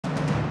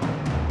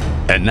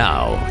And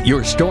now,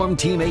 your Storm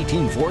Team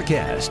 18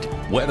 forecast.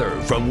 Weather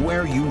from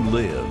where you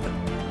live.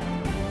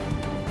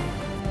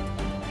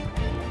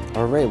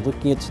 All right,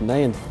 looking at tonight,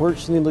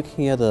 unfortunately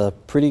looking at a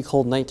pretty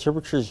cold night.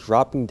 Temperatures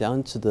dropping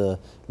down to the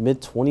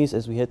mid-20s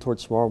as we head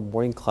towards tomorrow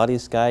morning. Cloudy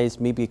skies,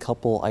 maybe a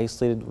couple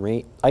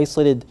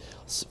isolated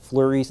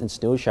flurries and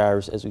snow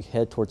showers as we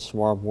head towards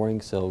tomorrow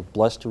morning. So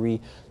blustery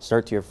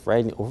start to your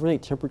Friday.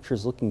 Overnight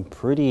temperatures looking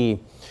pretty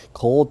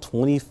cold,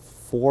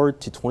 24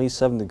 to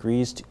 27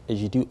 degrees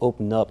as you do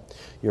open up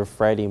your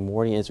Friday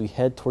morning. As we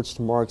head towards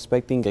tomorrow,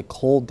 expecting a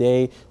cold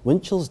day,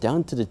 wind chills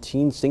down to the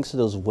teens thanks to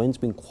those winds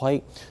being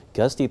quite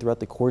gusty throughout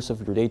the course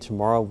of your day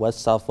tomorrow.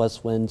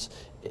 West-southwest winds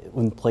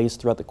in place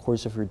throughout the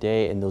course of your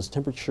day, and those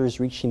temperatures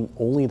reaching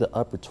only the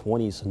upper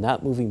 20s, so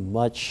not moving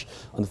much,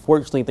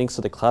 unfortunately, thanks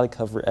to the cloud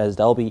cover, as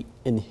that'll be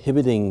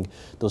inhibiting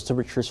those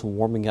temperatures from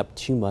warming up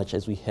too much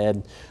as we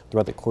head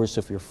throughout the course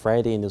of your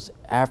Friday. And those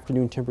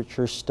afternoon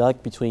temperatures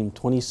stuck between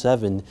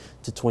 27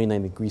 to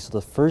 29 degrees. So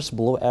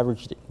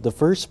the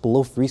first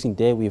below freezing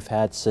day we've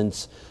had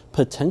since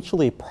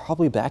potentially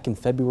probably back in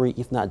February,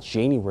 if not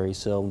January.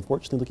 So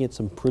unfortunately, looking at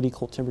some pretty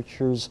cold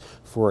temperatures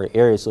for our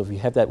area. So if you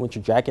have that winter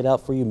jacket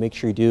out for you, make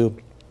sure you do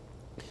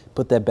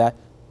put that back.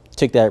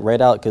 Take that right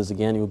out, because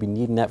again, you'll be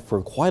needing that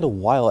for quite a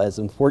while, as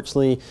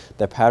unfortunately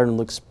that pattern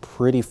looks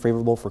pretty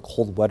favorable for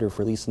cold weather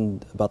for at least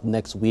in about the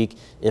next week,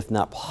 if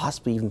not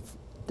possibly even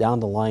down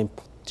the line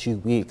 2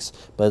 weeks.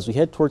 But as we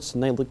head towards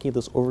tonight, looking at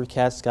those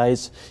overcast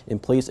skies in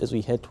place as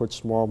we head towards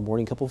tomorrow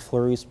morning, a couple of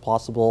flurries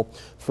possible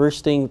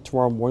first thing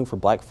tomorrow morning for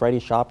Black Friday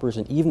shoppers,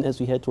 and even as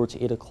we head towards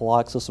 8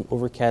 o'clock. So some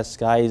overcast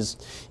skies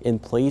in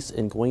place,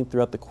 and going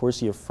throughout the course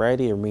of your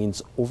Friday, it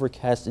remains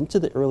overcast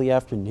into the early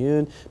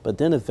afternoon, but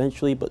then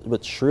eventually,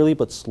 but surely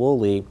but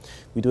slowly,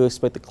 we do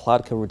expect the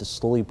cloud cover to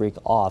slowly break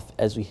off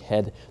as we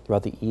head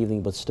throughout the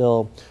evening, but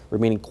still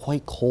remaining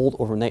quite cold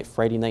overnight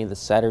Friday night into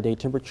Saturday.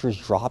 Temperatures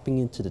dropping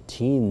into the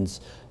teens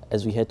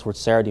as we head towards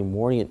Saturday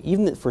morning, and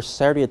even for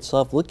Saturday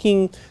itself,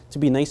 looking to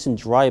be nice and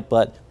dry,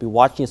 but be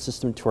watching a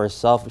system to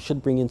ourselves. We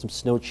should bring in some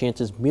snow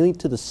chances, mainly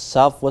to the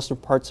southwestern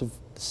parts of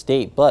the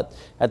state, but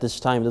at this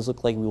time it does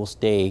look like we will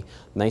stay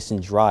nice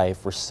and dry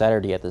for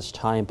Saturday at this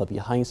time. But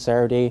behind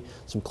Saturday,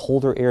 some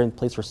colder air in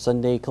place for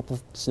Sunday, a couple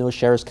of snow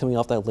showers coming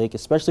off that lake,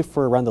 especially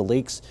for around the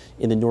lakes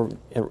in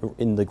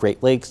the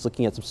Great Lakes.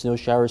 Looking at some snow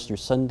showers through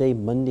Sunday,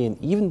 Monday,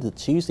 and even the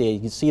Tuesday. You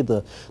can see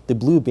the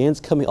blue bands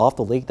coming off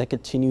the lake. That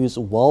continues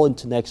well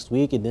into next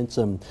week, and then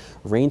some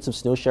rain, some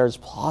snow showers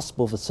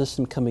possible with a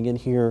system coming in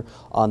here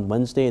on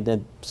Wednesday, and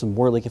then some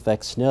more lake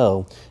effect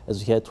snow as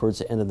we head towards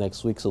the end of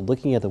next week. So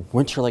looking at the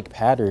winter-like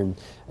pattern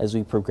as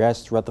we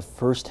progress throughout the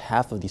first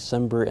half of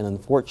December, and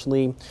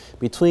unfortunately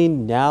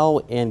between now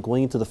and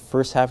going into the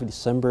first half of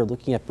December,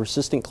 looking at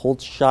persistent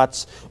cold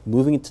shots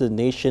moving into the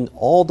nation,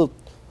 all the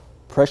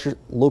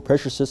low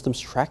pressure systems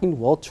tracking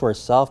well to our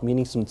south,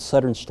 meaning some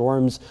southern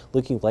storms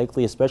looking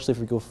likely, especially if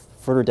we go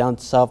further down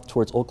south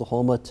towards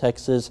Oklahoma,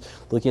 Texas,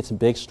 looking at some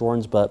big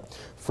storms. But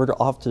further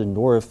off to the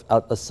north,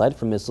 aside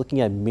from this,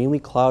 looking at mainly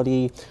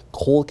cloudy,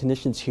 cold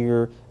conditions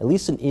here, at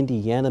least in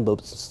Indiana,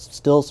 but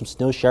still some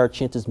snow shower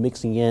chances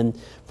mixing in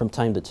from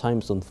time to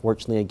time. So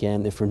unfortunately,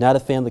 again, if you're not a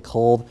fan of the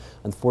cold,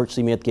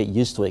 unfortunately you may have to get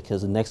used to it,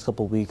 because the next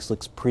couple of weeks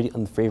looks pretty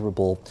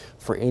unfavorable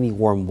for any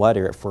warm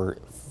weather for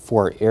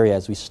our area,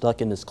 as we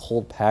stuck in this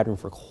cold pattern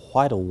for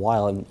quite a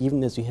while. And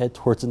even as we head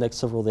towards the next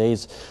several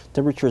days,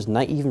 temperatures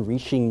not even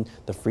reaching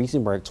the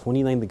freezing mark.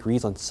 29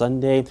 degrees on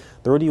Sunday,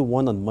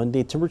 31 on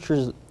Monday.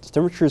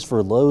 Temperatures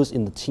for lows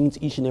in the teens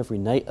each and every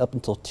night up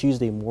until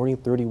Tuesday morning.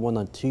 31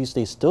 on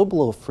Tuesday, still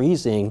below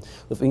freezing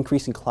with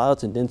increasing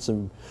clouds, and then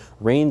some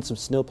rain, some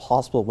snow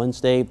possible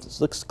Wednesday.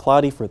 This looks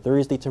cloudy for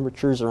Thursday.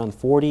 Temperatures around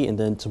 40, and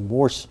then some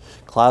more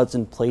clouds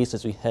in place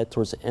as we head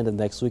towards the end of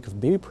next week, with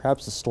maybe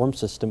perhaps a storm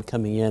system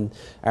coming in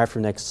after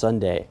next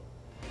Sunday.